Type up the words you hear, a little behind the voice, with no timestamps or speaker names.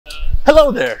Hello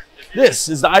there, this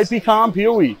is the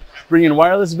IPCOMM-POE, bringing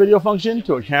wireless video function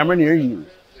to a camera near you.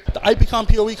 The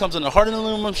IPCOMM-POE comes in a hardened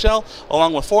aluminum shell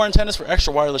along with 4 antennas for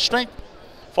extra wireless strength,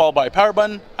 followed by a power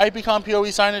button, IPCOMM-POE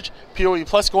signage, POE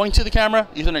Plus going to the camera,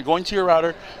 Ethernet going to your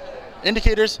router,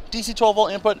 indicators, DC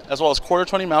 12-volt input, as well as quarter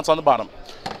 20 mounts on the bottom.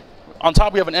 On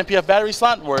top we have an NPF battery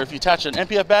slot where if you attach an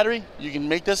NPF battery, you can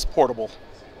make this portable.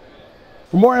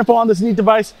 For more info on this neat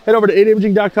device, head over to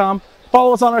AIDAimaging.com.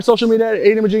 Follow us on our social media at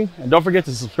AIDAimaging, and don't forget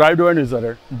to subscribe to our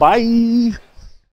newsletter. Bye!